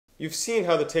You've seen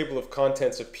how the table of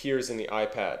contents appears in the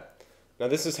iPad. Now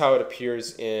this is how it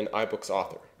appears in iBooks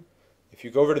Author. If you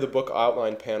go over to the book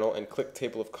outline panel and click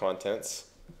table of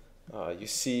contents, you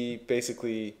see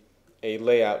basically a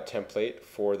layout template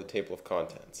for the table of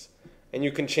contents. And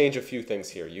you can change a few things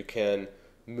here. You can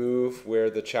move where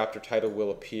the chapter title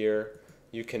will appear.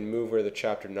 You can move where the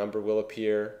chapter number will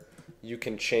appear. You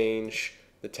can change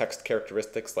the text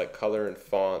characteristics like color and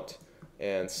font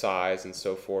and size and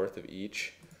so forth of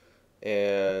each.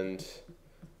 And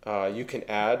you can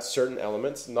add certain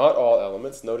elements, not all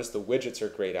elements. Notice the widgets are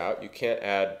grayed out. You can't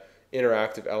add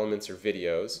interactive elements or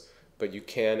videos, but you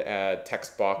can add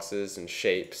text boxes and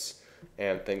shapes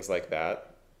and things like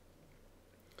that.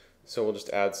 So we'll just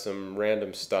add some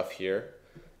random stuff here.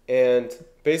 And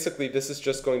basically this is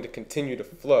just going to continue to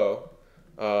flow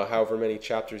however many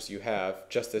chapters you have,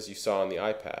 just as you saw on the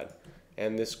iPad.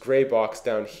 And this gray box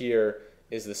down here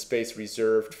is the space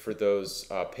reserved for those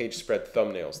page spread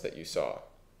thumbnails that you saw.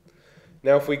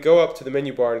 Now if we go up to the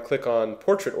menu bar and click on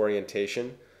Portrait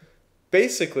Orientation,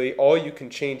 basically all you can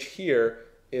change here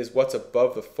is what's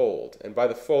above the fold. And by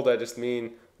the fold I just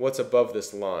mean what's above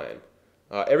this line.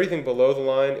 Everything below the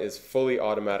line is fully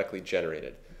automatically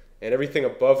generated. And everything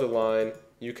above the line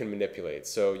you can manipulate.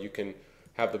 So you can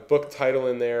have the book title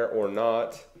in there or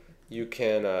not. You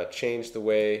can change the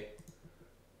way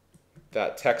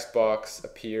that text box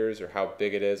appears or how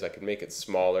big it is. I can make it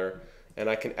smaller, and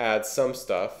I can add some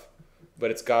stuff, but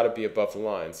it's got to be above the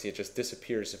line. See, it just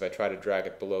disappears if I try to drag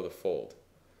it below the fold.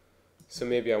 So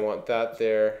maybe I want that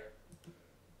there,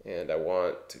 and I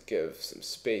want to give some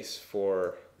space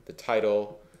for the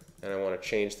title, and I want to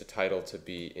change the title to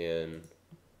be in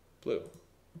blue.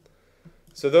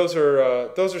 So those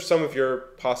are some of your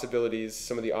possibilities,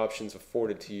 some of the options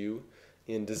afforded to you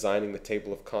in designing the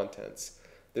table of contents.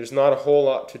 There's not a whole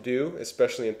lot to do,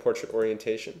 especially in portrait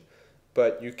orientation,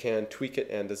 but you can tweak it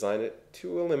and design it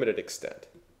to a limited extent.